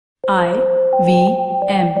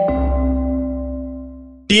IVM.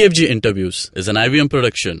 TFG Interviews is an IVM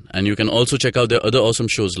production, and you can also check out their other awesome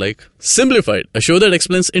shows like Simplified, a show that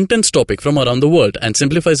explains intense topic from around the world and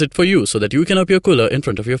simplifies it for you so that you can appear cooler in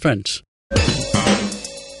front of your friends.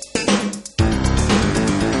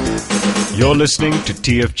 You're listening to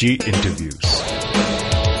TFG Interviews.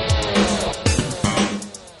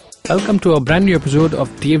 Welcome to a brand new episode of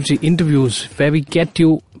TFG Interviews, where we get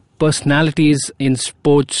you personalities in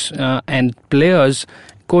sports and players,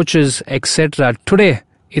 coaches, etc. Today,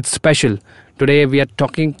 it's special. Today, we are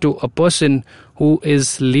talking to a person who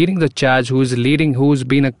is leading the charge, who's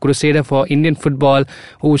been a crusader for Indian football,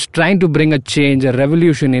 who's trying to bring a change, a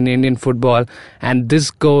revolution in Indian football. And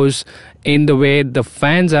this goes in the way the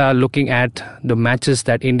fans are looking at the matches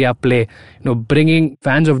that India play, bringing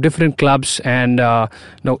fans of different clubs and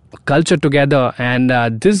culture together. And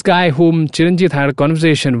this guy whom Chiranjit had a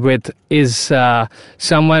conversation with is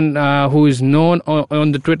someone who is known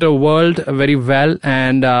on the Twitter world very well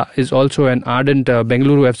and is also an ardent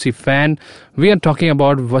Bengaluru FC fan. We are talking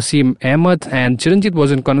about Waseem Ahmed, and Chiranjit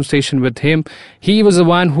was in conversation with him. He was the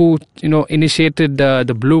one who initiated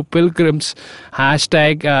the Blue Pilgrims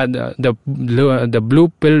hashtag, the Blue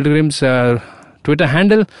Pilgrims Twitter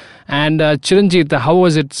handle. And Chiranjit, how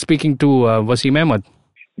was it speaking to Waseem Ahmed?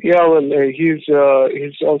 Yeah, well, he's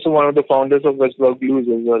also one of the founders of West Block Blues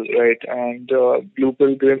as well, right? And Blue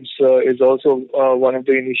Pilgrims is also one of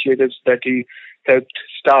the initiatives that he helped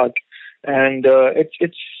start. And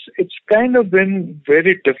it's kind of been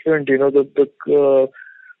very different,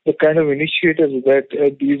 the kind of initiatives that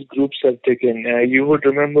these groups have taken. You would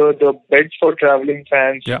remember the Beds for Traveling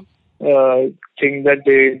Fans thing that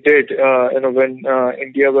they did, when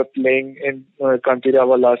India were playing in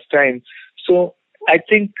Kantirawa last time. So I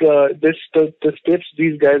think the steps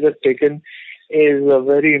these guys have taken is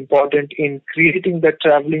very important in creating that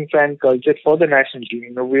traveling fan culture for the national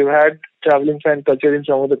team. We've had traveling fan culture in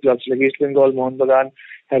some of the clubs, like East Bengal, Mohun Bagan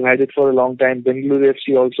have had it for a long time. Bengaluru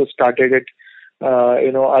FC also started it.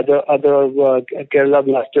 Other Kerala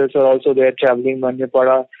Blasters are also there. Traveling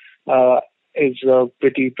Manyapada is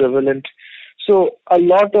pretty prevalent. So a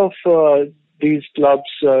lot of these clubs,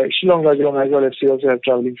 Shillong Rajong as well FC also have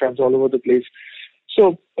traveling fans all over the place.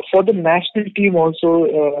 So for the national team also,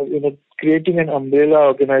 creating an umbrella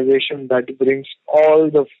organization that brings all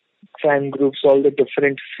the fan groups, all the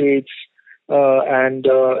different faiths and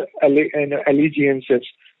allegiances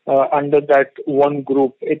under that one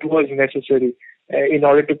group, it was necessary in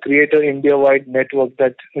order to create an India-wide network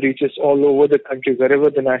that reaches all over the country, wherever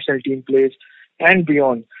the national team plays and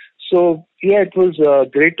beyond. So, yeah, it was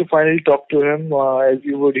great to finally talk to him. As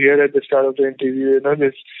you would hear at the start of the interview,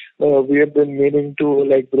 we have been meaning to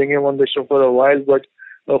bring him on the show for a while, but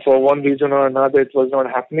for one reason or another, it was not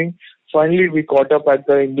happening. Finally, we caught up at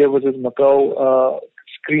the India versus Macau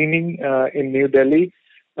screening in New Delhi,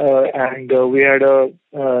 and we had a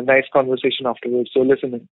nice conversation afterwards. So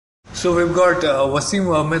listen in. So we've got Waseem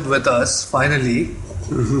Ahmed with us, finally.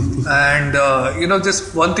 And,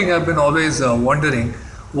 just one thing I've been always wondering,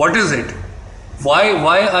 what is it?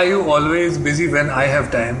 Why are you always busy when I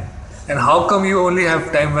have time? And how come you only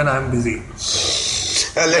have time when I'm busy?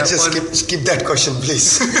 Let's just skip that question,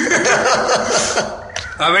 please.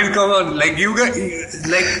 I mean, come on. You guys,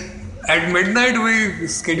 at midnight we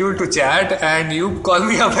scheduled to chat, and you call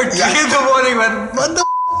me up at 3 in the morning. What the?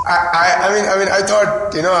 I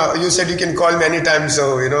thought you said you can call me anytime,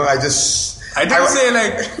 so I didn't say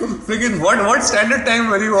freaking what standard time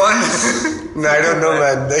were you on? No, I don't know,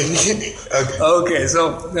 man. Okay,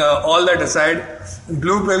 so all that aside,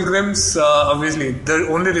 Blue Pilgrims, obviously, the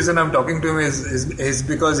only reason I'm talking to him is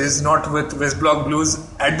because he's not with West Block Blues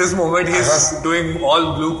at this moment. He's doing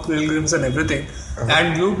all Blue Pilgrims and everything.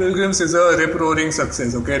 And Blue Pilgrims is a rip-roaring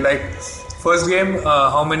success, okay? First game,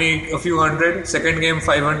 how many? A few hundred. Second game,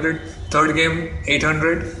 500. Third game,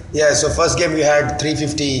 800. Yeah, so first game we had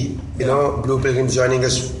 350, Blue Pilgrims joining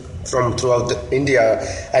us from throughout India,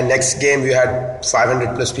 and next game we had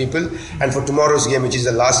 500 plus people, and for tomorrow's game, which is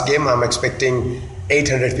the last game, I'm expecting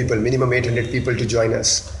 800 people, minimum 800 people to join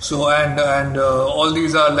us. So and all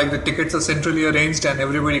these are the tickets are centrally arranged and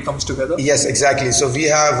everybody comes together? Yes, exactly. So we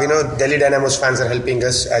have, Delhi Dynamos fans are helping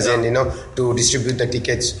us to distribute the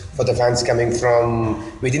tickets for the fans coming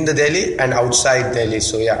from within the Delhi and outside Delhi.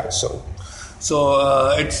 So yeah, So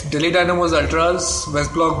it's Delhi Dynamos Ultras,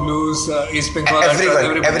 West Block Blues, East Bengal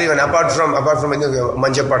everyone apart from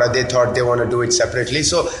Manjapada, they thought they want to do it separately.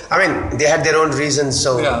 So they had their own reasons.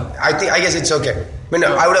 So yeah. I guess it's okay.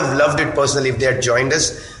 I would have loved it personally if they had joined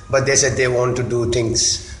us, but they said they want to do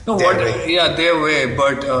things No, their what? way. Yeah, their way.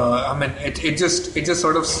 But I mean, it just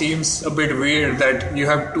sort of seems a bit weird that you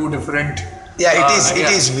have two different. Yeah, it is. yeah.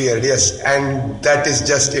 It is weird, yes, and that is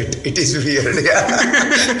just it. It is weird, yeah.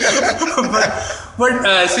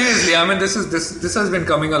 but seriously, I mean, this has been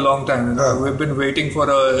coming a long time. You know? We've been waiting for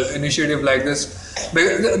a initiative like this.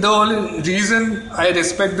 But the only reason I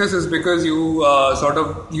respect this is because you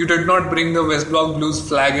you did not bring the West Block Blues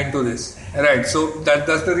flag into this, right? So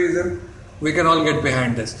that's the reason we can all get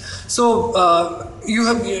behind this. So you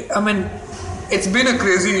have, I mean, it's been a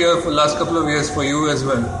crazy year for the last couple of years for you as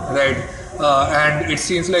well, right? And it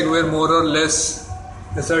seems like we're more or less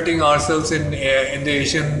asserting ourselves in the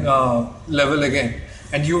Asian level again.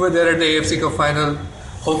 And you were there at the AFC Cup final.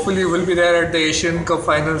 Hopefully, you will be there at the Asian Cup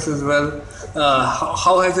finals as well.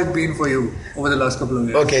 How has it been for you over the last couple of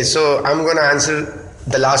years? Okay, so I'm going to answer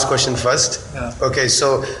the last question first. Yeah. Okay,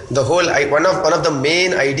 so the whole one of the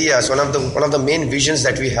main ideas, one of the main visions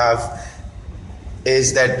that we have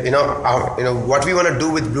is that what we want to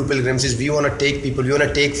do with Blue Pilgrims is we want to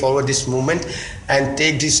take forward this movement and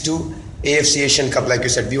take this to AFC Asian Cup. Like you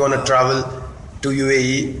said, we want to travel to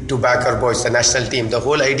UAE to back our boys, the national team. The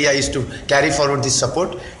whole idea is to carry forward this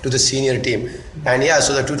support to the senior team. And yeah,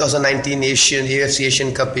 so the 2019 AFC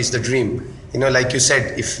Asian Cup is the dream. Like you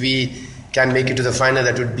said, if we can make it to the final,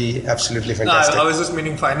 that would be absolutely fantastic. No, I was just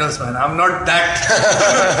meaning finals, man. I'm not that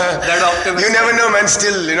that optimistic. You never know, man.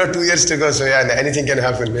 Still, 2 years to go, so yeah, anything can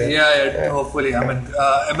happen. Yeah, hopefully. I mean,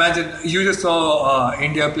 imagine you just saw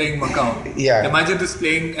India playing Macau. Yeah. Imagine this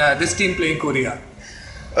team playing Korea.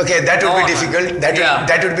 Okay, that would be difficult.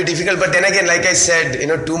 That would be difficult. But then again, like I said,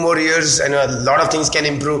 2 more years and a lot of things can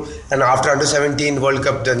improve. And after Under 17 World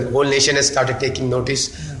Cup, the whole nation has started taking notice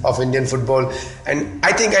of Indian football. And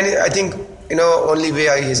I think only way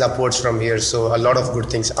is upwards from here. So a lot of good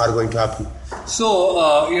things are going to happen. So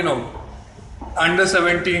Under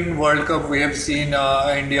 17 World Cup, we have seen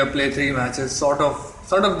India play 3 matches. Sort of.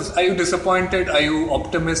 Are you disappointed? Are you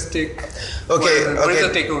optimistic? Okay. What is the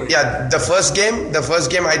takeaway? Yeah, the first game,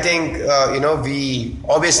 I think we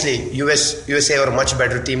obviously USA were a much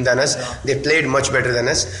better team than us. Yeah. They played much better than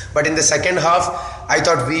us. But in the second half, I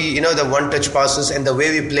thought we, the one-touch passes and the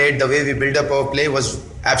way we played, the way we built up our play was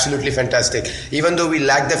absolutely fantastic. Even though we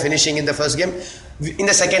lacked the finishing in the first game, in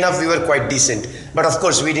the second half we were quite decent. But of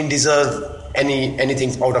course, we didn't deserve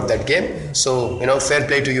anything out of that game. So, fair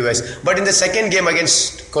play to US. But in the second game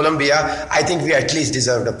against Colombia, I think we at least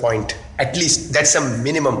deserved a point. At least that's a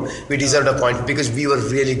minimum. We deserved a point because we were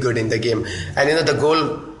really good in the game. And the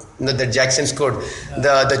goal that Jackson scored,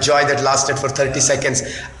 the joy that lasted for 30 seconds.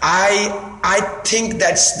 I think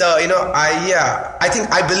that's I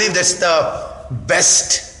believe that's the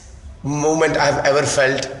best moment I've ever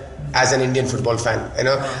felt as an Indian football fan.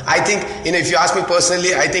 I think, if you ask me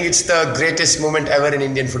personally, I think it's the greatest moment ever in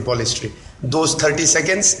Indian football history. Those 30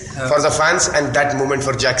 seconds for the fans and that moment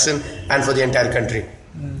for Jackson and for the entire country.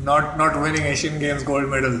 Not winning Asian Games gold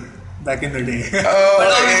medal back in the day.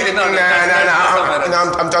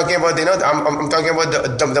 I'm talking about I'm talking about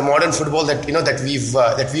the modern football that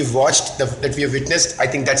we've watched, that we have witnessed. I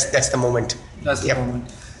think that's the moment. That's the moment.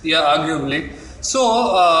 Yeah, arguably.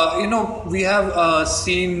 So we have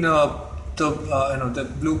seen the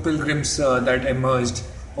Blue Pilgrims that emerged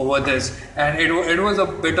over this, and it was a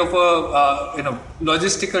bit of a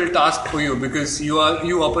logistical task for you because you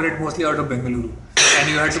operate mostly out of Bengaluru, and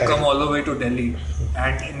you had to come all the way to Delhi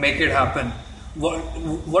and make it happen.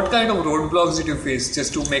 What kind of roadblocks did you face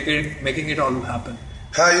just to making it all happen?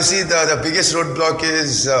 You see, the biggest roadblock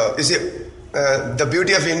is the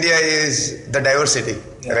beauty of India is the diversity,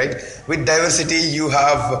 right? With diversity, you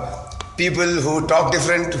have people who talk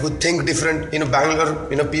different, who think different. Bangalore,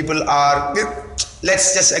 people are.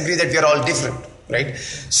 Let's just agree that we are all different, right?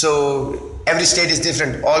 So every state is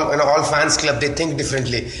different. All fans club, they think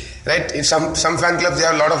differently, right? In some fan clubs,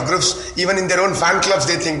 there are a lot of groups. Even in their own fan clubs,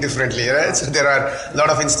 they think differently, right? So there are a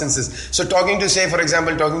lot of instances. So talking to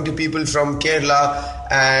people from Kerala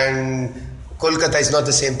and Kolkata is not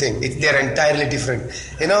the same thing. They are entirely different.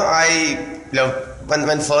 When I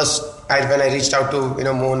reached out to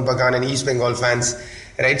Mohun Bagan and East Bengal fans,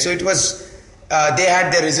 right? So it was they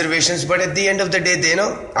had their reservations, but at the end of the day,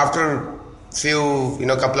 after few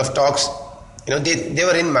couple of talks, they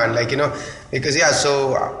were in, man, because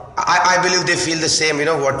So I believe they feel the same,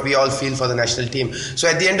 what we all feel for the national team. So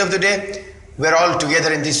at the end of the day, we're all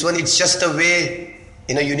together in this one. It's just the way.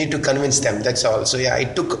 You need to convince them, that's all. So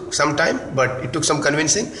it took some time, but it took some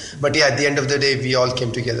convincing. But at the end of the day, we all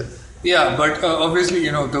came together. Yeah, but obviously,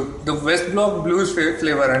 the West Block blues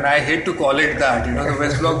flavor, and I hate to call it that, the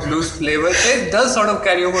West Block blues flavor, it does sort of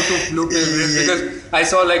carry over to Blue Pilgrims because I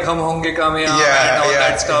saw like Hum Honge Kameyab and all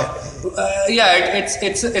that stuff.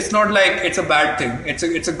 It's not like it's a bad thing.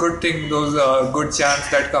 It's a good thing. Those good chants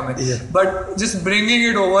that come in, but just bringing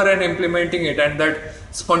it over and implementing it and that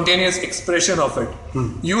spontaneous expression of it.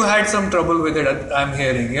 You had some trouble with it, I'm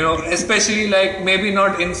hearing. Especially like maybe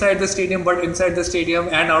not inside the stadium, but inside the stadium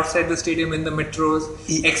and outside the stadium in the metros,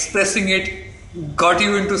 expressing it got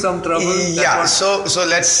you into some trouble. Yeah. So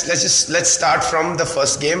let's start from the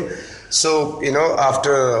first game. So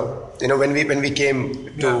after when we came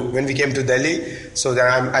to Delhi, so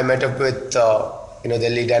then I met up with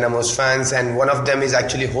Delhi Dynamo's fans, and one of them is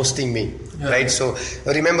actually hosting me. Yeah. Right, so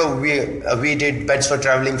remember we did beds for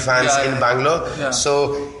traveling fans in Bangalore. Yeah.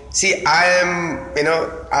 So see, I am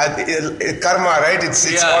karma, right?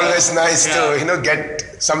 It's always nice to get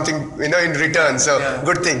something in return. So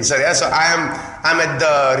good thing. So so I'm at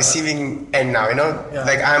the receiving end now.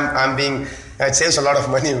 Like I'm being. It saves a lot of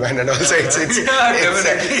money, man, and also it's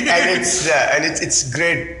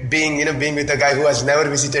great being with a guy who has never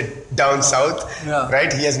visited down south,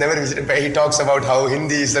 right? He has never visited, but he talks about how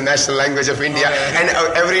Hindi is the national language of India, and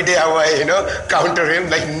every day how I counter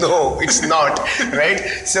him like, no, it's not, right?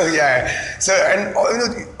 So and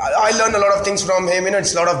I learned a lot of things from him.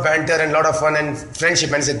 It's a lot of banter and a lot of fun and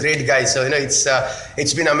friendship, and he's a great guy. So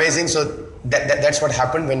it's been amazing. So. That's what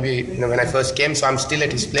happened when when I first came. So I'm still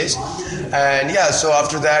at his place, and so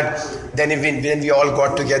after that, then we all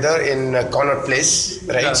got together in Connaught Place,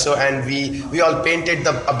 right? Yeah. So and we all painted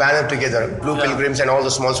a banner together, Blue Pilgrims, and all the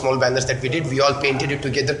small banners that we did. We all painted it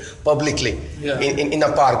together publicly in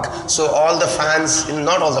a park. So all the fans,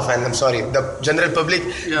 not all the fans, I'm sorry, the general public,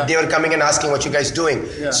 they were coming and asking what you guys doing.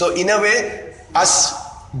 Yeah. So in a way, us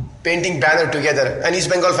painting banner together, and East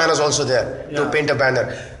Bengal fan was also there to paint a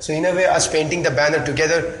banner. So in a way, us painting the banner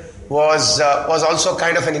together was also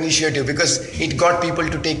kind of an initiative because it got people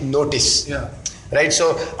to take notice. Yeah. Right.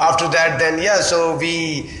 So after that, then so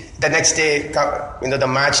the next day, the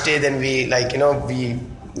match day, then we we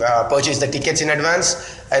purchased the tickets in advance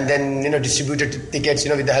and then distributed tickets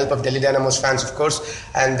with the help of Delhi Dynamo's fans, of course,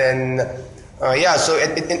 and then. So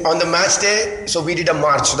on the match day, so we did a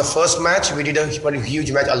march. So the first match, we did a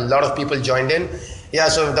huge match. A lot of people joined in. Yeah,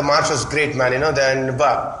 so the march was great, man. Then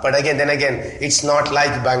but again, it's not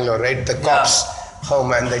like Bangalore, right? The cops. Oh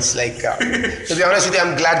man, that's like. To be honest with you,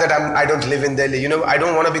 I'm glad that I don't live in Delhi. I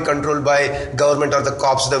don't want to be controlled by government or the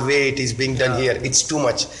cops the way it is being done here. It's too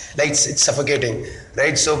much. Like it's suffocating,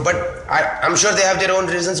 right? So, but I'm sure they have their own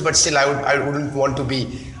reasons. But still, I wouldn't want to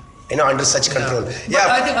be. Under such control.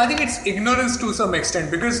 I think it's ignorance to some extent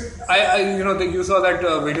because you saw that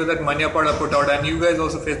video that Manyapada put out, and you guys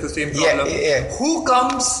also face the same problem. Who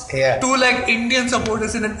comes to like Indian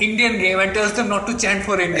supporters in an Indian game and tells them not to chant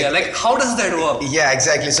for India? Like, how does that work? Yeah,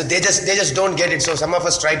 exactly. So they just don't get it. So some of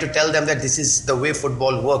us try to tell them that this is the way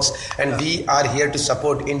football works, and we are here to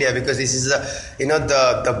support India because this is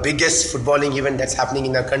the biggest footballing event that's happening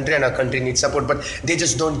in our country, and our country needs support. But they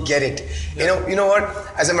just don't get it. You know what?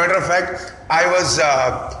 As a matter of fact, I was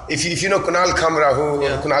if you know Kunal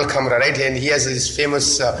Khamra, right? And he has this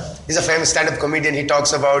famous he's a famous stand-up comedian. He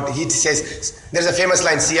says there's a famous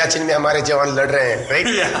line, Siachen mein hamare jawan lad rahe hain, right?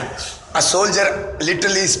 Yeah. A soldier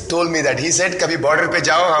literally told me that. He said, "Kabhi border pe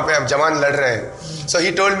jao, wahan pe ab jawan lad rahe hain." So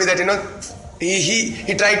he told me that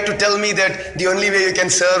he tried to tell me that the only way you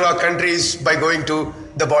can serve our country is by going to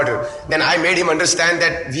the border. Then I made him understand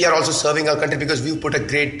that we are also serving our country because we've put a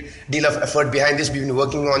great deal of effort behind this. We've been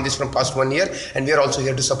working on this from past 1 year, and we are also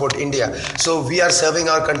here to support India. So we are serving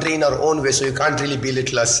our country in our own way, so you can't really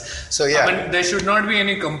belittle us. So I mean, there should not be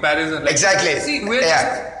any comparison. Like, exactly. See, we're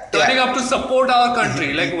turning up to support our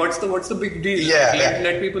country. Like, what's the big deal?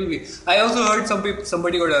 Let people be. I also heard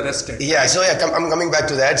somebody got arrested. Yeah. So I'm coming back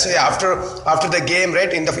to that. So after the game,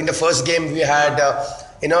 right? In the first game, we had.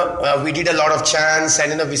 We did a lot of chants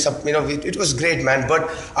and it was great, man. But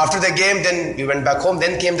after the game, then we went back home.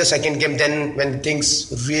 Then came the second game. Then when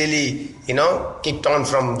things really, kicked on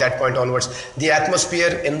from that point onwards, the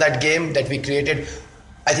atmosphere in that game that we created,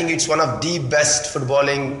 I think it's one of the best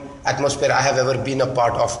footballing atmosphere I have ever been a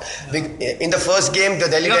part of. In the first game, the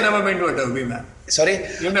Delhi. You've never been to a derby, man. Sorry?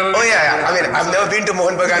 You've never been I mean, I've never been to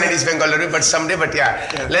Mohun Bagan in East Bengal derby, but someday. But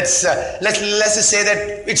let's just say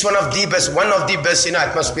that it's one of the best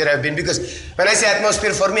atmosphere I've been, because when I say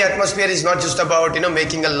atmosphere, for me atmosphere is not just about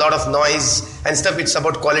making a lot of noise and stuff. It's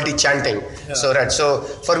about quality chanting. Yeah. So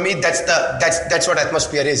for me that's what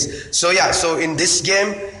atmosphere is. So in this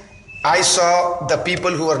game, I saw the people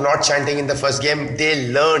who were not chanting in the first game, they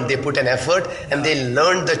learned, they put an effort and they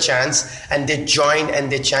learned the chants and they joined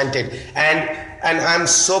and they chanted. And I'm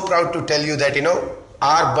so proud to tell you that,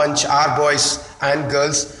 our bunch, our boys and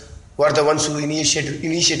girls were the ones who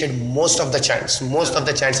initiated most of the chants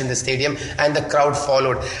in the stadium, and the crowd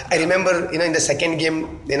followed. I remember, in the second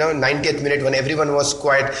game, 90th minute when everyone was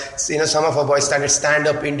quiet, some of our boys started stand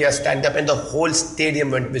up India, stand up, and the whole stadium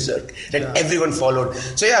went berserk. Everyone followed.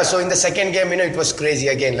 So in the second game, it was crazy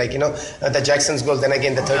again, the Jackson's goal, then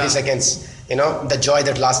again the 30 seconds. The joy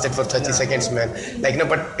that lasted for 30 seconds, man.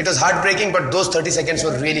 But it was heartbreaking, but those 30 seconds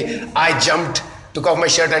were really, I jumped, took off my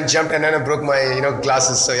shirt and jumped, and then I broke my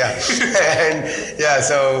glasses. So yeah.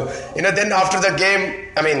 Then after the game,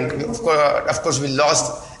 I mean, of course we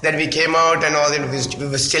lost. Then we came out and all, we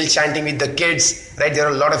were still chanting with the kids, right? There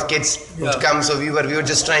are a lot of kids who'd come, so we were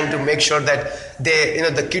just trying to make sure that they,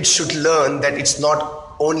 the kids should learn that it's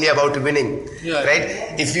not only about winning,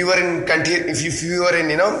 right? If you were in in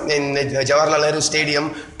Jawaharlal Nehru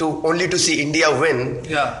Stadium only to see India win,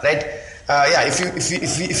 right?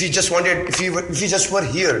 If you just were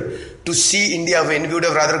here to see India win, we would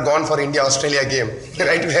have rather gone for India-Australia game,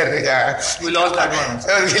 right? Where we lost that one.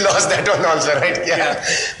 We lost that one also, right?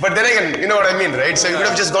 But then again, you know what I mean, right? So you would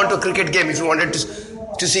have just gone to a cricket game if you wanted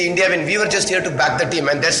to see India win. We were just here to back the team,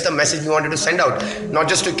 and that's the message we wanted to send out, not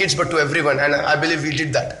just to kids but to everyone, and I believe we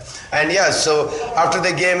did that. And so after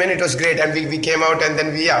the game, and it was great, and we came out, and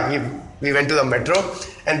then we went to the metro,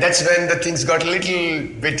 and that's when the things got a little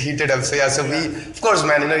bit heated up. So we, of course,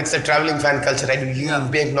 man, it's the traveling fan culture, right? You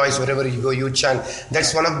make noise wherever you go, you chant.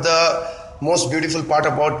 That's one of the most beautiful part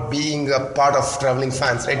about being a part of traveling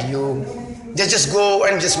fans, right? You just go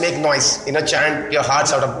and just make noise, chant your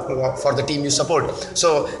hearts out for the team you support.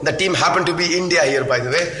 So the team happened to be India here, by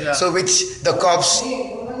the way. So which the cops,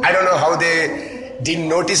 I don't know how they didn't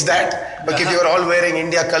notice that. Okay, we were all wearing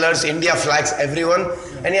India colors, India flags, everyone.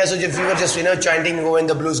 And so if we were just, chanting, "Oh, when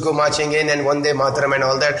the Blues go marching in," and "Vande Mataram" and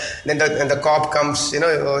all that, then the cop comes,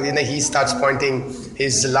 he starts pointing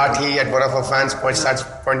his lathi at one of our fans, starts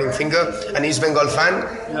pointing finger, an East Bengal fan,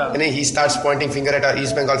 he starts pointing finger at our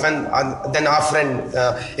East Bengal fan. And then our friend,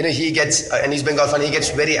 he gets, an East Bengal fan, he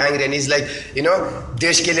gets very angry, and he's like,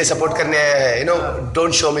 "Desh ke liye support karne hai,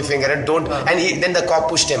 don't show me finger," and don't. And then the cop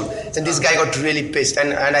pushed him. And this guy got really pissed,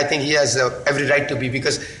 and I think he has every right to be,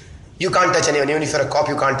 because you can't touch anyone. Even if you're a cop,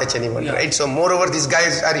 you can't touch anyone, right? So moreover, these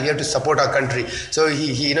guys are here to support our country. So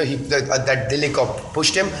that Delhi cop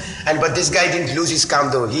pushed him, but this guy didn't lose his calm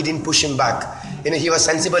though. He didn't push him back. He was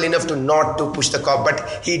sensible enough to not to push the cop, but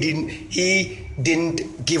he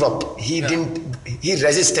didn't give up. He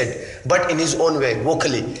resisted, but in his own way,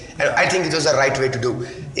 vocally. And I think it was the right way to do.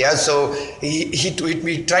 So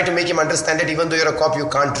we tried to make him understand that even though you're a cop, you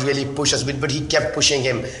can't really push us, but he kept pushing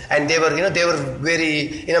him, and they were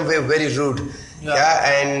very, very rude.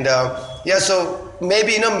 So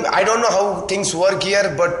maybe, I don't know how things work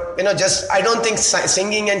here, but I don't think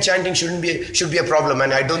singing and chanting should be a problem,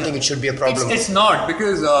 and I don't think it should be a problem. It's not,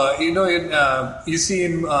 because you see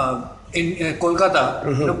in Kolkata,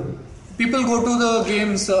 people go to the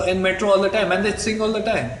games in metro all the time, and they sing all the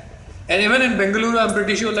time. And even in Bengaluru, I'm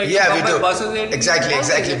pretty sure, we do. Buses, exactly.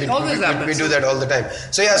 We do that all the time.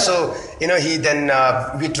 So he then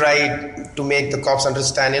we tried to make the cops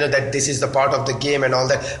understand, that this is the part of the game and all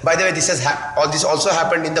that. By the way, this also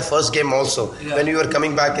happened in the first game also. When we were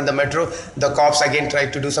coming back in the metro, the cops again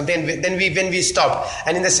tried to do something. And then when we stopped,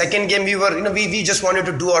 and in the second game we were, we just wanted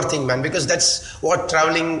to do our thing, man, because that's what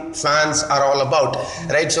traveling fans are all about,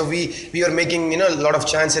 right? So we were making a lot of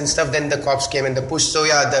chants and stuff. Then the cops came and the push. So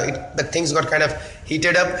the things got kind of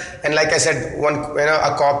heated up, and like I said,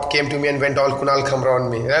 a cop came to me and went all Kunal Khamra on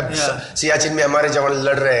me. Siachen mein hamare jawan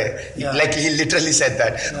lad rahe hai. Like he literally said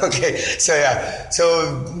that. Okay,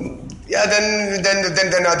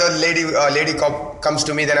 then other lady cop comes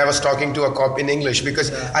to me. Then I was talking to a cop in English,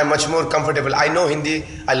 because I'm much more comfortable. I know Hindi,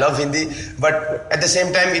 I love Hindi, but at the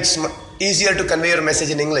same time it's easier to convey your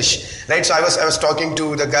message in English, right? So I was talking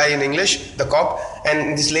to the guy in English, the cop,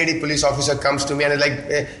 and this lady police officer comes to me and is like,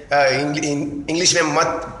 English mein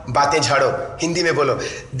mat baatein jhado, Hindi mein bolo.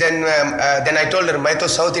 Then I told her, मैं तो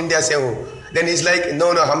South India से हूँ. Then he's like,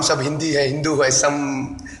 no, हम सब Hindi है, Hindu है,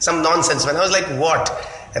 some nonsense, man. I was like, what?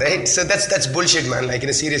 Right? So that's bullshit, man.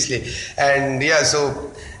 Seriously. And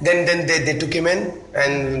so then they took him in,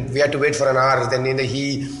 and we had to wait for an hour. Then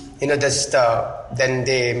then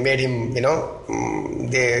they made him,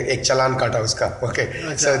 they ek chalan kata uska.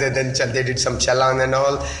 Okay. So they did some chalan and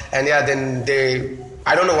all, and then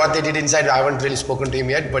I don't know what they did inside. I haven't really spoken to him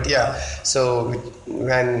yet, but so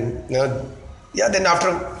when yeah, then after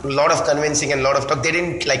a lot of convincing and a lot of talk, they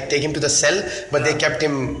didn't like take him to the cell, but they kept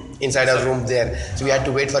him inside a room there. So we had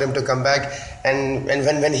to wait for him to come back. And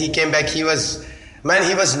when he came back, he was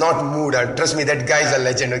not moved. Trust me, that guy is a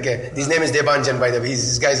legend. Okay, his name is Debanjan, by the way.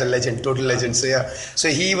 This guy is a legend, total legend. So yeah, so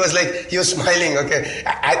he was smiling. Okay,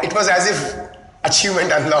 it was as if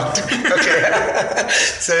achievement unlocked. Okay,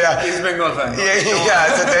 so yeah, East Bengal fan.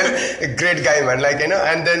 Yeah. So then, a great guy, man. Like,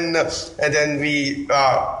 and then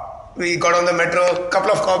we got on the metro. A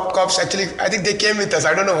couple of cops actually, I think they came with us.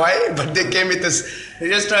 I don't know why, but they came with us. They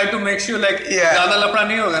just tried to make sure like ज़्यादा लफड़ा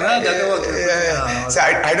नहीं होगा ना. Yeah. So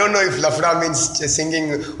I don't know if lafda means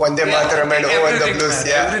singing Vande Mataram and Oh and the Blues.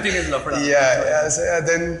 Yeah, everything is lafda. Yeah.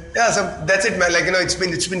 So that's it, man. Like,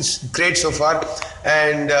 it's been great so far.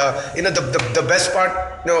 And the best part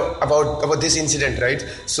about this incident, right?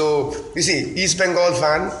 So you see, East Bengal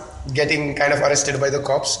fan getting kind of arrested by the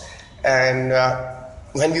cops, and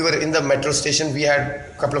when we were in the metro station, we had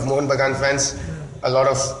a couple of Mohan Bagan fans, a lot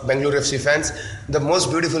of Bengaluru FC fans. The most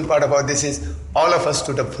beautiful part about this is all of us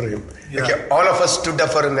stood up for him. Yeah. Okay, all of us stood up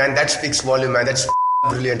for him, and that speaks volume, man. That's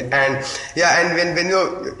brilliant. And yeah, and when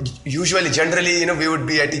generally we would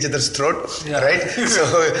be at each other's throat, right?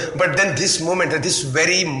 So, but then this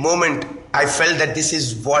very moment, I felt that this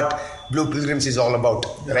is what Blue Pilgrims is all about,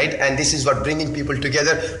 right? And this is what bringing people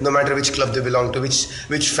together, no matter which club they belong to, which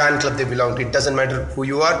fan club they belong to. It doesn't matter who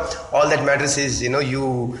you are. All that matters is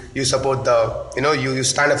you support you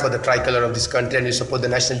stand up for the tricolor of this country, and you support the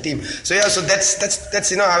national team. So yeah, so that's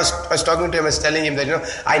I was talking to him, I was telling him that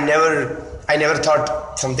I never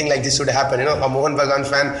thought something like this would happen. A Mohan Bagan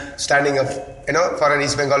fan standing up for an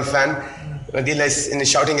East Bengal fan,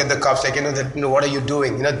 shouting at the cops like what are you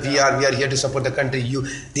doing? We are here to support the country.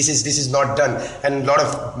 This is not done. And a lot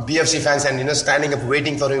of BFC fans and standing up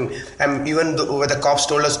waiting for him. And even when the cops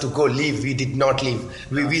told us to go leave, we did not leave.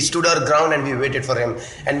 We stood our ground and we waited for him,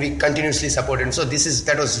 and we continuously supported him. So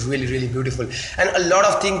that was really, really beautiful. And a lot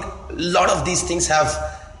of these things have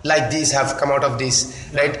come out of this,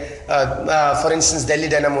 right? For instance, Delhi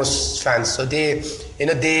Dynamo's fans. So they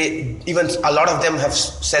even a lot of them have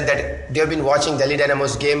said that they have been watching Delhi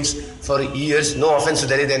Dynamo's games for years. No offense to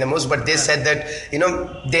Delhi Dynamos, but they said that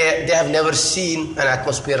they have never seen an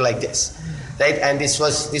atmosphere like this, right? And this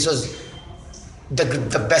was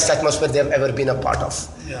the best atmosphere they have ever been a part of.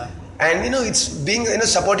 Yeah. And it's being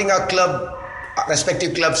supporting our club, our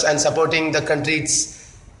respective clubs, and supporting the country. It's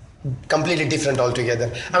completely different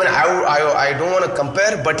altogether. I mean, I don't want to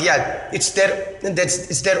compare, but yeah, it's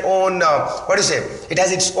their own. What do you say? It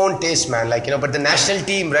has its own taste, man. Like but the national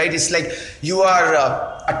team, right? It's like you are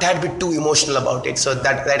a tad bit too emotional about it. So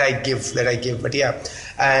that I give. But yeah,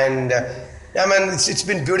 and yeah, man, it's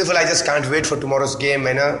been beautiful. I just can't wait for tomorrow's game.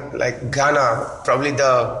 Like Ghana, probably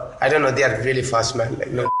I don't know. They are really fast, man.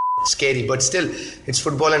 Like scary, but still, it's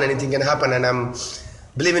football and anything can happen. And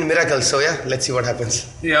believe in miracles, so yeah, let's see what happens.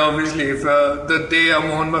 Yeah, obviously, if the day a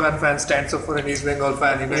Mohan Bagan fan stands up for an East Bengal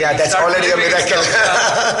fan, that's already a miracle.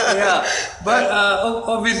 Yeah, but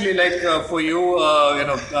obviously, like for you,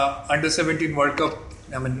 under 17 World Cup.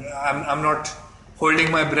 I mean, I'm not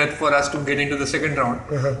holding my breath for us to get into the second round.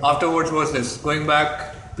 Afterwards, what's this? Going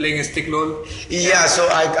back, playing Istiklal? Yeah, so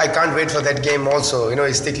I can't wait for that game also.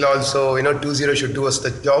 Istiklal, so 2-0 should do us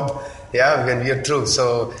the job. Yeah, when we are through.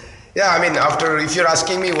 So. Yeah, I mean, if you're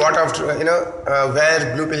asking me what after,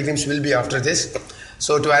 where Blue Pilgrims will be after this.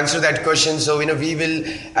 So to answer that question, so we will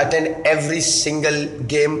attend every single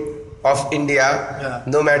game of India,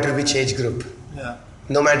 no matter which age group. Yeah.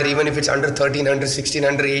 No matter even if it's under 13, under 16,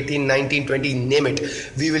 under 18, 19, 20, name it.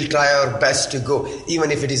 We will try our best to go, even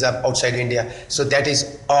if it is outside India. So that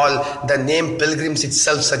is all. The name Pilgrims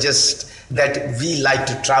itself suggests that we like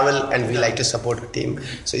to travel and we like to support a team.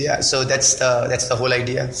 So yeah, so that's the whole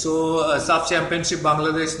idea. So SAF Championship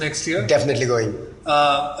Bangladesh next year? Definitely going.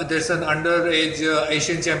 There's an underage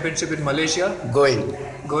Asian Championship in Malaysia? Going.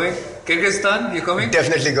 Kyrgyzstan, you coming?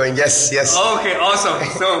 Definitely going, yes. Okay, awesome.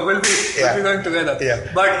 So we'll be going together.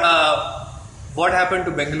 Yeah. But what happened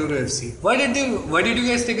to Bengaluru FC? Why did you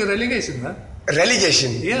guys take a relegation, man?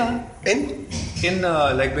 Relegation? Yeah. In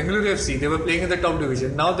like Bengaluru FC, they were playing in the top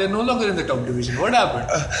division. Now they're no longer in the top division. What happened?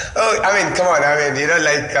 I mean, come on. I mean,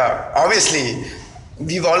 obviously,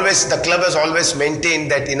 the club has always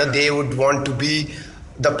maintained that they would want to be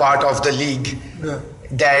the part of the league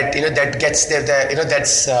that that gets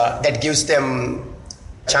that gives them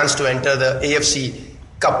chance to enter the AFC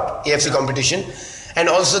Cup, AFC competition, and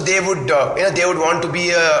also they would want to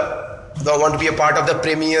be a part of the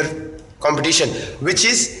Premier competition, which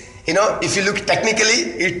is if you look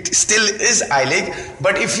technically, it still is I-League,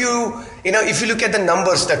 but if you if you look at the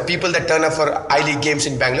numbers, that people that turn up for I-League games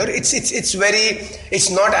in Bangalore, it's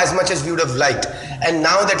not as much as we would have liked. And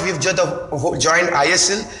now that we've joined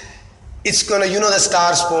ISL, it's gonna, the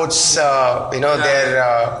Star Sports,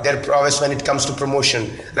 their prowess when it comes to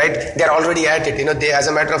promotion, right? They're already at it. They, as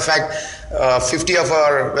a matter of fact, 50 of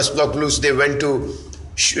our West Block Blues, they went to,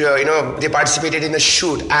 they participated in a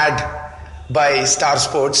shoot ad by Star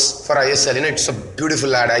Sports for ISL. It's a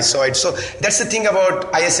beautiful ad. I saw it. So that's the thing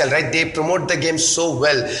about ISL, right? They promote the game so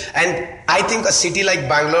well, and I think a city like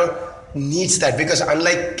Bangalore needs that, because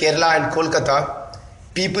unlike Kerala and Kolkata,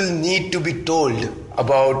 people need to be told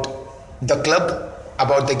about the club,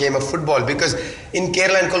 about the game of football, because in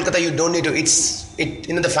Kerala and Kolkata you don't need to.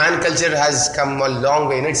 The fan culture has come a long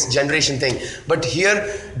way. It's a generation thing. But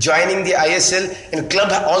here, joining the ISL, and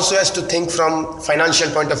club also has to think from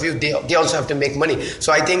financial point of view. They also have to make money.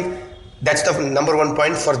 So I think that's the number one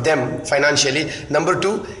point for them financially. Number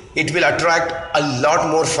two, it will attract a lot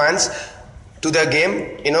more fans to the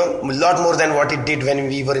game. A lot more than what it did when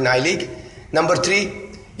we were in I-League. Number three,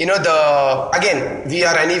 we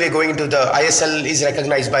are anyway going to the ISL is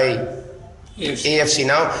recognized by AFC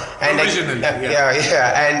now, and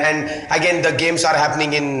and again the games are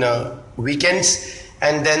happening in weekends,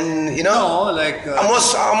 and then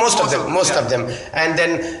most of them, and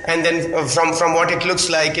then from what it looks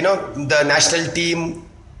like, the national team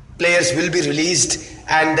players will be released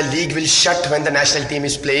and the league will shut when the national team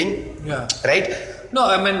is playing, right? No,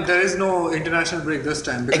 I mean, there is no international break this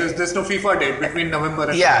time because there's no FIFA date between November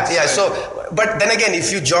and So, but then again,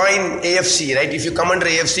 if you join AFC, right, if you come under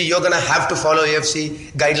AFC, you're going to have to follow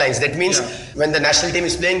AFC guidelines. That means when the national team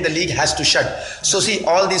is playing, the league has to shut. So see,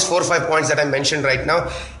 all these 4 or 5 points that I mentioned right now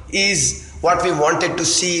is what we wanted to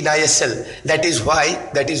see in ISL. That is why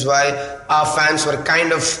our fans were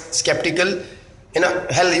kind of skeptical.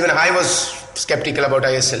 Hell, even I was skeptical about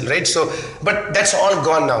ISL, right? So, but that's all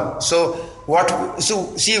gone now. So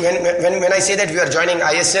see, when I say that we are joining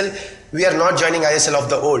ISL, we are not joining ISL of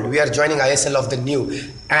the old. We are joining ISL of the new,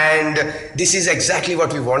 and this is exactly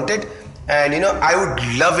what we wanted. And I would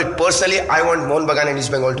love it personally. I want Mohun Bagan and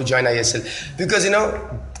East Bengal to join ISL because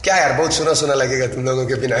क्या यार बहुत सुना लगेगा तुम लोगों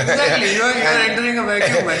के बिना. Exactly, you are entering a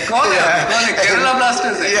vacuum. कौन है? Kerala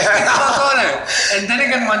Blasters है. कौन है? And then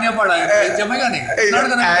again Manya पड़ा है. जमेगा नहीं. It's not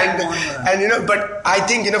gonna happen. And but I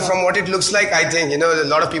think from what it looks like, I think a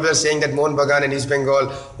lot of people are saying that Mohun Bagan and East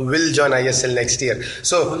Bengal will join ISL next year.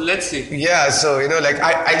 So let's see. Yeah, so you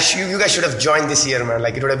guys should have joined this year, man.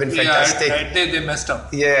 Like it would have been fantastic. Yeah, they messed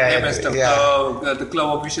up. Yeah, they messed up. Yeah. The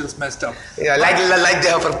club officials messed up. Yeah, like they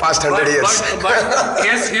have for past 100 years.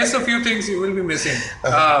 But here's a few things you will be missing.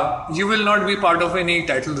 You will not be part of any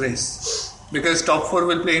title race because top 4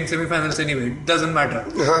 will play in semi-finals anyway. It doesn't matter.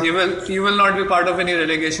 You will not be part of any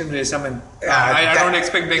relegation race. I mean, I don't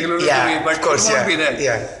expect Bengaluru to be, but you won't be there.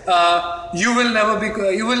 Yeah. You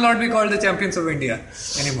will not be called the champions of India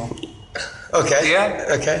anymore. Okay.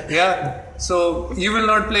 Yeah. Okay. Yeah. So you will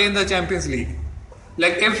not play in the Champions League.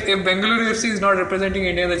 Like if Bengaluru FC is not representing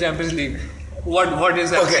India in the Champions League, what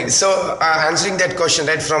is that? Okay, so answering that question,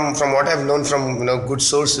 right, from what I've known from good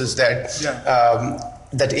sources, that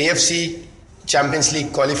that AFC Champions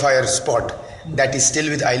League qualifier spot that is still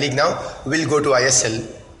with I-League now will go to ISL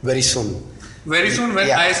very soon. Very soon when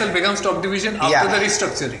ISL becomes top division after the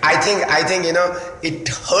restructuring. I think it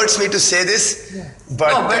hurts me to say this,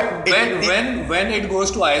 but when it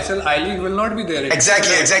goes to ISL, I-League will not be there.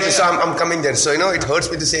 Exactly. So I'm coming there. So it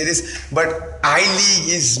hurts me to say this, but I-League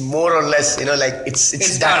is more or less like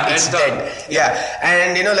it's done. It's dead. Yeah,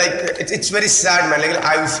 and it's very sad, man.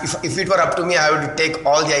 Like if it were up to me, I would take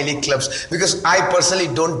all the I-League clubs, because I personally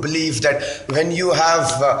don't believe that when you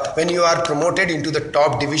are promoted into the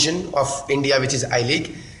top division of India, which is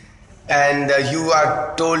I-League, and you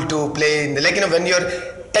are told to play in the, when you're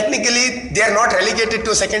technically, they are not relegated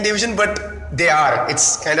to a second division, but they are.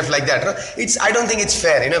 It's kind of like that. I don't think it's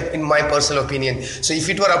fair, in my personal opinion. So if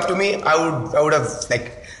it were up to me, I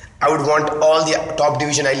would want all the top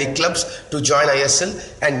division I-League clubs to join ISL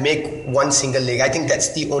and make one single league. I think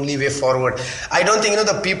that's the only way forward. I don't think,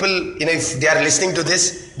 the people, if they are listening to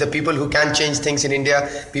this, the people who can change things in India,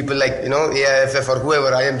 people like, AIFF or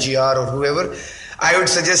whoever, IMGR or whoever, I would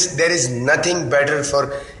suggest there is nothing better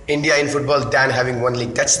for India in football than having one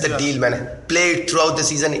league. That's the deal, man. Play it throughout the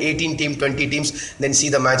season, 18 teams, 20 teams, then see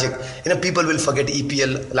the magic. People will forget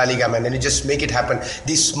EPL, La Liga, man. Then you just make it happen.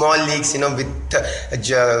 These small leagues, with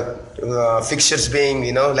fixtures being,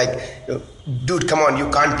 dude, come on, you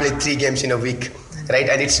can't play 3 games in a week. Right,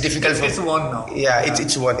 and it's difficult. It's one now. Yeah,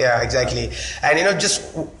 it's one. Yeah, exactly. And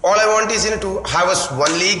just all I want is to have us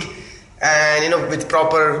one league, and with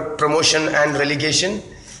proper promotion and relegation,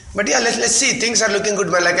 But yeah, let's see. Things are looking good,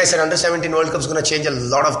 man. Like I said, under 17 World Cup is going to change a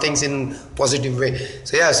lot of things in positive way.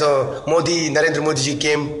 So yeah, so Narendra Modi ji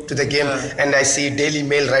came to the game, and I see Daily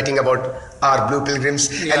Mail writing about our Blue Pilgrims,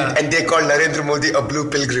 and they called Narendra Modi a Blue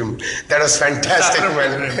Pilgrim. That was fantastic,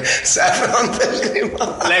 man. Saffron Pilgrim.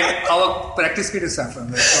 Like our practice kit is saffron.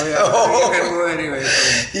 Right? So yeah, you can go anyway.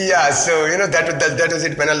 So. Yeah, so that was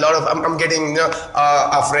it, man. A lot of I'm getting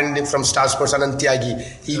a friend from Star Sports, Anand Tyagi.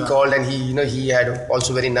 He called and he had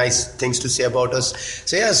also very nice things to say about us.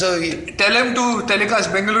 So yeah, so tell him to telecast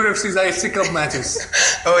Bengaluru FC's IFC Cup matches.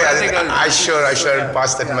 Oh yeah, I sure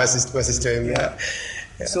pass that message to him. Yeah.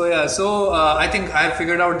 So I think I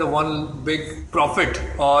figured out the one big profit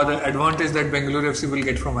or advantage that Bengaluru FC will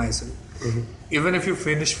get from ISL. Mm-hmm. Even if you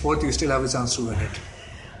finish fourth, you still have a chance to win it.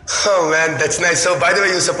 Oh man, that's nice. So by the way,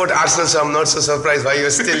 you support Arsenal, so I'm not so surprised why you're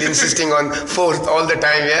still insisting on fourth all the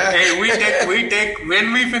time, yeah? Hey, we take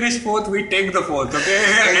when we finish fourth, we take the fourth, okay?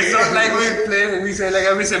 It's not like we say like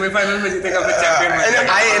every semi-final में जीतेगा फिर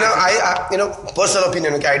champion. Personal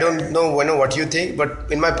opinion, okay? I don't know what you think,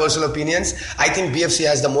 but in my personal opinions, I think BFC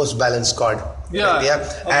has the most balanced squad. Yeah. Okay.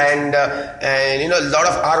 And a lot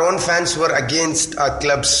of our own fans were against our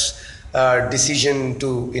club's decision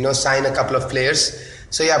to sign a couple of players.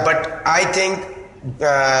 So yeah, but I think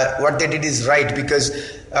what they did is right because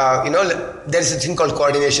there's a thing called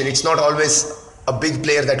coordination. It's not always a big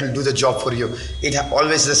player that will do the job for you. It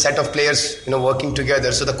always is a set of players working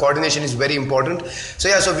together. So the coordination is very important. So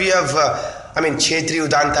yeah, so we have Chetri,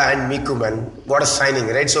 Udanta, and Miku, man. What a signing,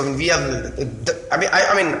 right? So we have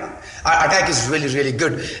our attack is really, really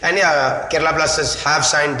good. And yeah, Kerala Blasters have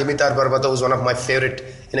signed Dimitar Barbato, who's one of my favorite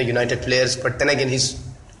United players. But then again, he's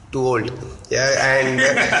too old. Yeah,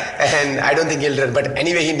 and I don't think he'll run. But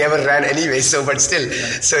anyway, he never ran anyway. So, but still,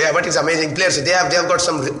 but he's an amazing player. So they have got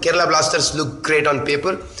some Kerala Blasters look great on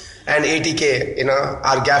paper, and ATK,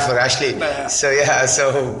 our gaffer Ashley. So yeah,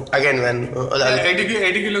 so again, man,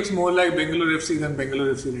 ATK looks more like Bengaluru FC than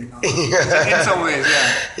Bengaluru FC right now. In some ways,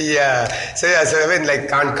 yeah. Yeah. So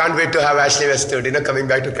can't wait to have Ashley Westwood, coming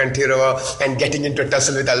back to Kantirova and getting into a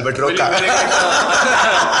tussle with Albert Roca.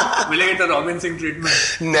 Will I get the Robin Singh treatment?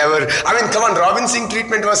 Never. Come on, Robin Singh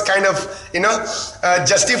treatment was kind of,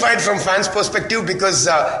 justified from fans' perspective because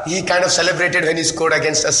he kind of celebrated when he scored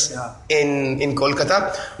against us in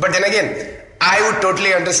Kolkata. But then again, I would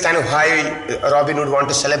totally understand why Robin would want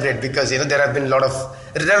to celebrate because, there are a lot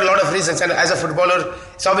of reasons. And as a footballer,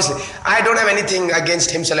 so obviously, I don't have anything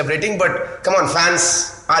against him celebrating, but come on,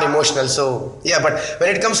 fans are emotional. So, yeah, but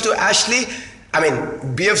when it comes to Ashley,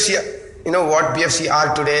 BFC, what BFC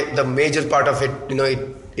are today, the major part of it,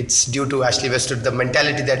 it's due to Ashley Westwood, the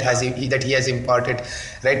mentality that he has imparted,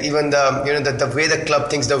 right? Even the way the club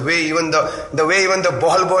thinks, the way even the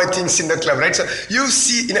ball boy thinks in the club, right? So you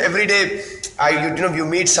see, every day, you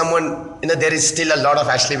meet someone, there is still a lot of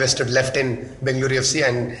Ashley Westwood left in Bengaluru FC,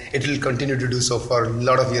 and it will continue to do so for a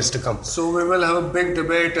lot of years to come. So we will have a big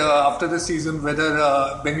debate after the season whether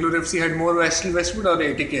Bengaluru FC had more Ashley Westwood or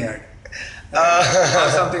ATK had. Or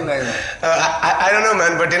something like that. I don't know,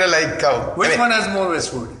 man, but which one has more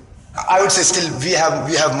Westwood? I would say still we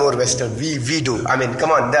have more Westwood. We do.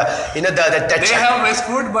 Come on, the touch. They have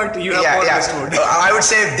Westwood, but you have more Westwood. I would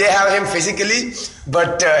say they have him physically,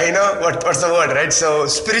 but what's the word, right? So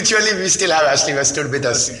spiritually, we still have Ashley Westwood with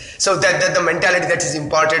us. Okay. So that the mentality that is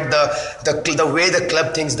imparted, the way the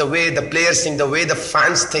club thinks, the way the players think, the way the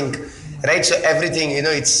fans think, right? So everything,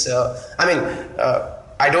 it's.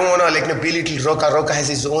 I don't want to belittle Roca. Roca has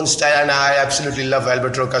his own style, and I absolutely love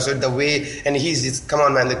Albert Roca. So the way, and come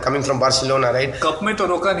on, man, coming from Barcelona, right? Cup में तो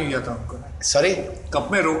रोका नहीं जाता हमको. Sorry?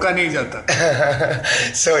 Cup में रोका नहीं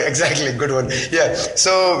जाता. So exactly, good one. Yeah.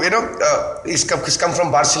 So he's come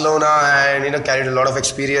from Barcelona and carried a lot of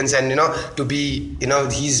experience, and to be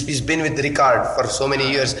he's been with Ricard for so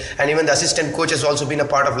many years, and even the assistant coach has also been a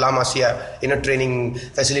part of La Masia, training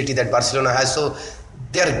facility that Barcelona has. So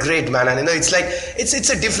they are great, man, and it's like it's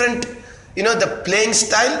a different, the playing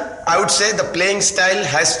style. I would say the playing style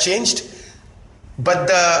has changed, but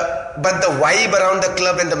the vibe around the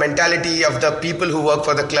club and the mentality of the people who work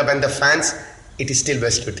for the club and the fans, it is still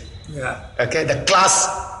Westwood. Yeah. Okay, the class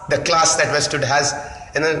that Westwood has,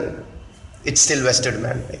 it's still Westwood,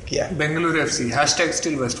 man. Bengaluru FC, #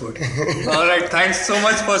 still Westwood. All right, thanks so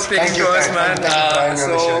much for speaking to us,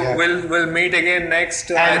 man. We'll meet again next,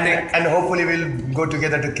 I think. And hopefully we'll go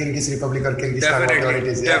together to Kyrgyz Republic or Kyrgyzstan.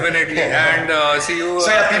 Definitely. And see you. So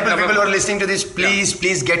people who are listening to this,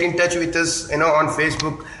 please get in touch with us, on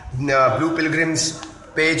Facebook, Blue Pilgrims,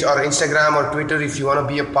 page or Instagram or Twitter if you want to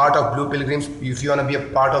be a part of Blue Pilgrims, if you want to be a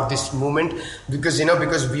part of this movement, because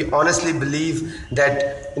we honestly believe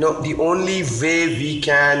that the only way we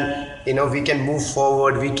can move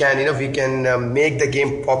forward, we can make the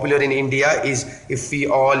game popular in India is if we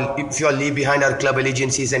all leave behind our club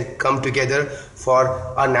allegiances and come together for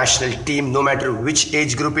our national team, no matter which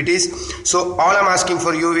age group it is. So all I'm asking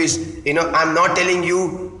for you is, I'm not telling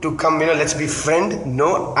you to come, let's be friend.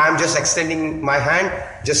 No, I'm just extending my hand.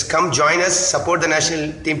 Just come join us, support the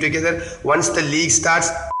national team together. Once the league starts,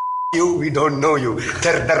 we don't know you.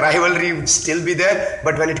 The rivalry would still be there,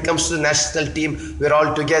 but when it comes to the national team, we're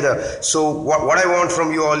all together. So what I want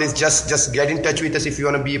from you all is just get in touch with us if you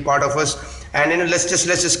want to be a part of us. And let's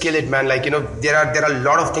just kill it, man. There are a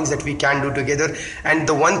lot of things that we can do together. And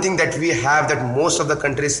the one thing that we have that most of the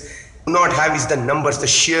countries do not have is the numbers, the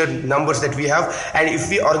sheer numbers that we have. And if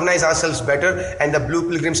we organize ourselves better, and the Blue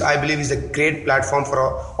Pilgrims, I believe, is a great platform for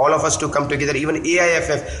all of us to come together. Even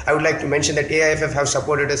AIFF, I would like to mention that AIFF have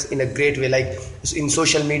supported us in a great way, like in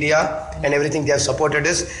social media and everything. They have supported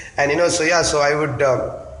us, and so I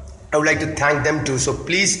would like to thank them too. So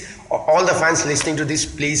please, all the fans listening to this,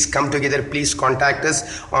 please come together. Please contact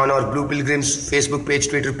us on our Blue Pilgrims Facebook page,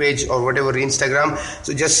 Twitter page, or whatever, Instagram.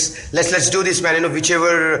 So just let's do this, man.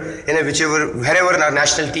 Wherever our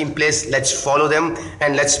national team plays, let's follow them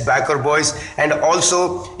and let's back our boys. And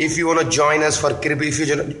also, if you want to join us for Kirby, if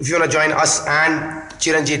you want to join us and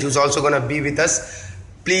Chiranjit, who's also going to be with us,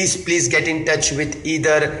 please get in touch with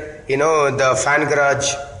either the Fan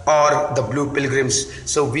Garage or the Blue Pilgrims.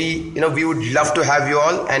 So we would love to have you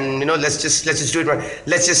all, and let's just do it, man.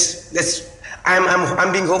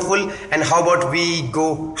 I'm being hopeful, and how about we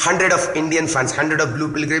go 100 of Indian fans, 100 of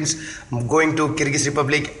Blue Pilgrims going to Kyrgyz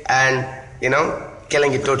Republic and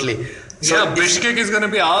killing it totally. So Bishkek is going to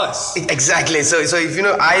be ours. Exactly. So if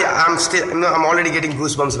I'm already getting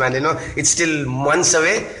goosebumps, man. It's still months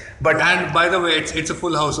away. And by the way, it's a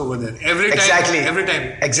full house over there. Every time. Exactly.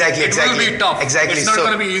 It will be tough. Exactly. It's not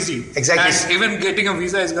going to be easy. Exactly. And even getting a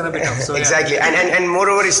visa is going to be tough. So exactly. Yeah. And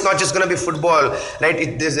moreover, it's not just going to be football, right?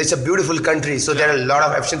 It's a beautiful country. So there are a lot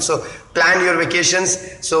of options. So plan your vacations.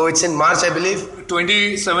 So it's in March, I believe.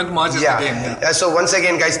 27th March is the game. Yeah. So once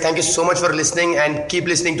again, guys, thank you so much for listening, and keep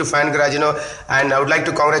listening to Fan Garage, and I would like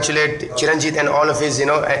to congratulate Chiranjit and all of his,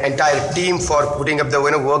 entire team for putting up the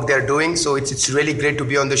work they're doing. So it's really great to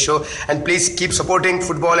be on the show, and please keep supporting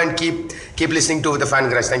football and keep listening to the Fan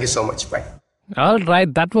Garage. Thank you so much. Bye. All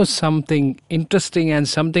right, that was something interesting and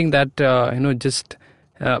something that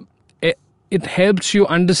it helps you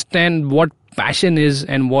understand what passion is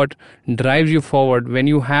and what drives you forward when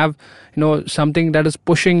you have something that is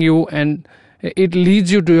pushing you, and it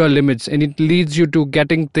leads you to your limits, and it leads you to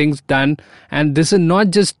getting things done. And this is not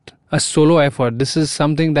just a solo effort. This is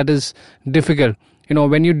something that is difficult.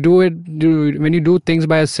 When you do things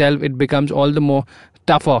by yourself, it becomes all the more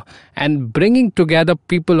tougher. And bringing together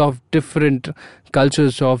people of different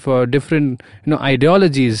cultures, of different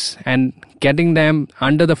ideologies, and getting them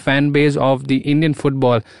under the fan base of the Indian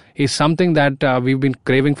football is something that we've been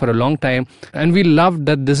craving for a long time, and we love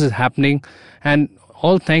that this is happening. And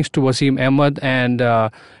all thanks to Waseem Ahmed and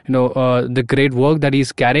the great work that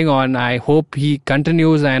he's carrying on. I hope he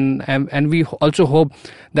continues, and we also hope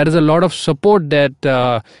there is a lot of support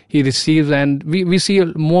that he receives, and we see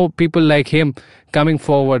more people like him coming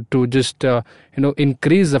forward to just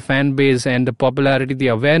increase the fan base and the popularity, the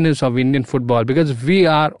awareness of Indian football, because we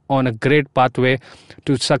are on a great pathway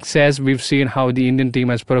to success. We've seen how the Indian team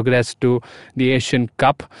has progressed to the Asian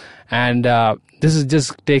Cup, and this is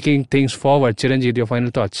just taking things forward. Chiranjit, your final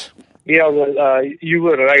thoughts? Yeah, well, you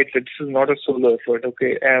were right that this is not a solo effort,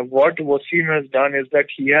 okay? And what Waseem has done is that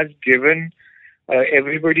he has given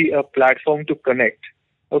everybody a platform to connect.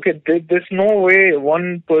 Okay, there's no way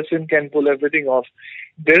one person can pull everything off.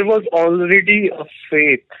 There was already a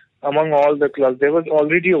faith among all the clubs. There was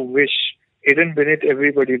already a wish hidden beneath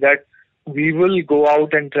everybody that we will go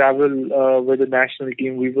out and travel with the national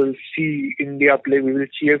team. We will see India play. We will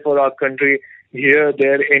cheer for our country here,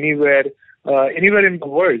 there, anywhere in the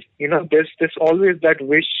world. There's always that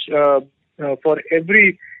wish for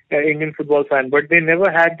every Indian football fan, but they never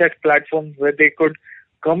had that platform where they could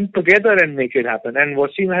come together and make it happen. And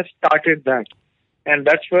Waseem has started that, and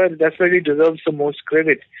that's where he deserves the most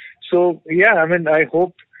credit. So yeah, I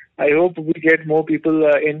hope we get more people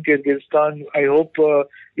in Kyrgyzstan. I hope the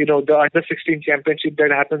under-16 championship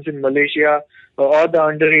that happens in Malaysia, or the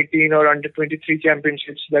under-18 or under-23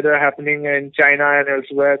 championships that are happening in China and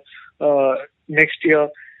elsewhere next year.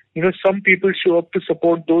 Some people show up to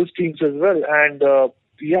support those teams as well. And I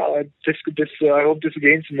hope this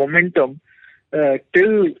gains momentum,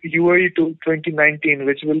 till UAE to 2019,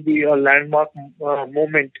 which will be a landmark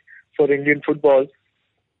moment for Indian football.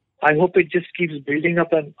 I hope it just keeps building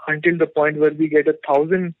up and until the point where we get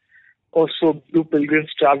 1,000 or so Blue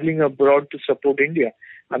Pilgrims traveling abroad to support India.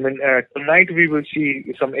 I mean, tonight we will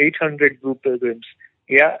see some 800 Blue Pilgrims.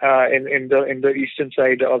 Yeah, in the eastern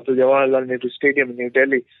side of the Jawaharlal Nehru Stadium in New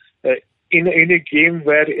Delhi, in a game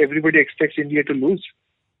where everybody expects India to lose.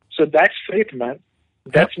 So that's faith, man.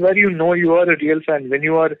 That's where you know you are a real fan, when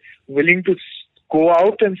you are willing to go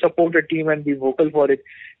out and support a team and be vocal for it,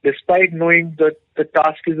 despite knowing that the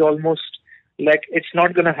task is almost like it's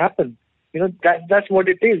not going to happen. You know, that's what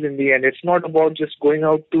it is in the end. It's not about just going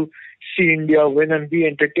out to see India win and be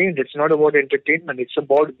entertained. It's not about entertainment. It's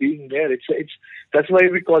about being there. That's why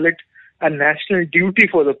we call it a national duty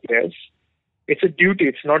for the players. It's a duty.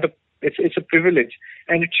 It's not it's a privilege,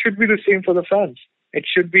 and it should be the same for the fans. It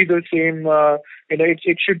should be the same.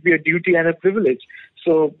 It should be a duty and a privilege.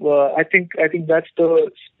 So I think that's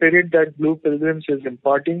the spirit that Blue Pilgrims is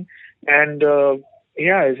imparting, and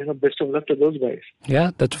best of luck to those guys.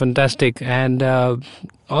 Yeah, that's fantastic. And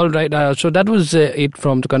all right, so that was it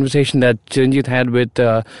from the conversation that Chiranjit had with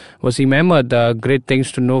Waseem Ahmed. Great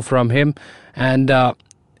things to know from him. And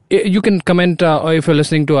you can comment, or if you're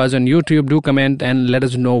listening to us on YouTube, do comment and let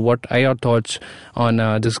us know what are your thoughts on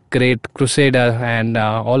this great crusader and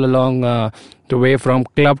all along the way from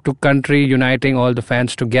club to country, uniting all the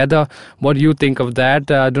fans together. What do you think of that?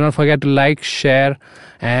 Do not forget to like, share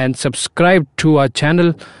and subscribe to our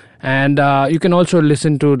channel. And you can also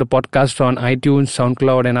listen to the podcast on iTunes,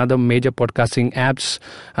 SoundCloud and other major podcasting apps.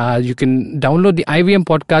 You can download the IVM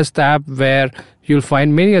podcast app where you'll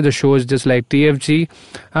find many other shows just like TFG.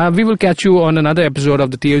 We will catch you on another episode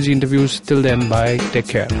of the TFG interviews. Till then, bye. Take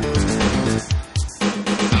care.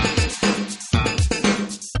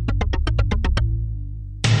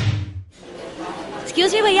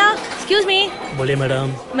 Excuse me भैया, excuse मी. बोलिए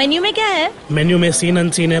madam. Menu में क्या है? Menu में scene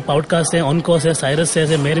unseen है, podcast है, on course है, Cyrus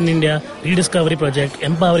है, made in India, rediscovery project,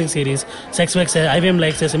 empowering series, sex wax है, IVM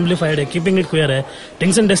लाइक्स है, सिंप्लीफाइड है, कीपिंग इट क्वियर है,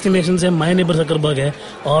 थिंग्स एंड डेस्टिनेशंस है, माय नेबर जकरबर्ग है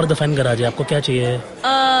और द फैन गराज है. आपको क्या चाहिए?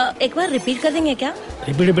 एक बार रिपीट कर देंगे क्या?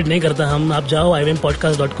 रिपीट नहीं करता हम. आप जाओ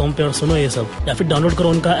IVMpodcast.com पे और सुनो ये सब, या फिर डाउनलोड करो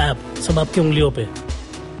उनका ऐप. सब आपकी उंगलियों पे.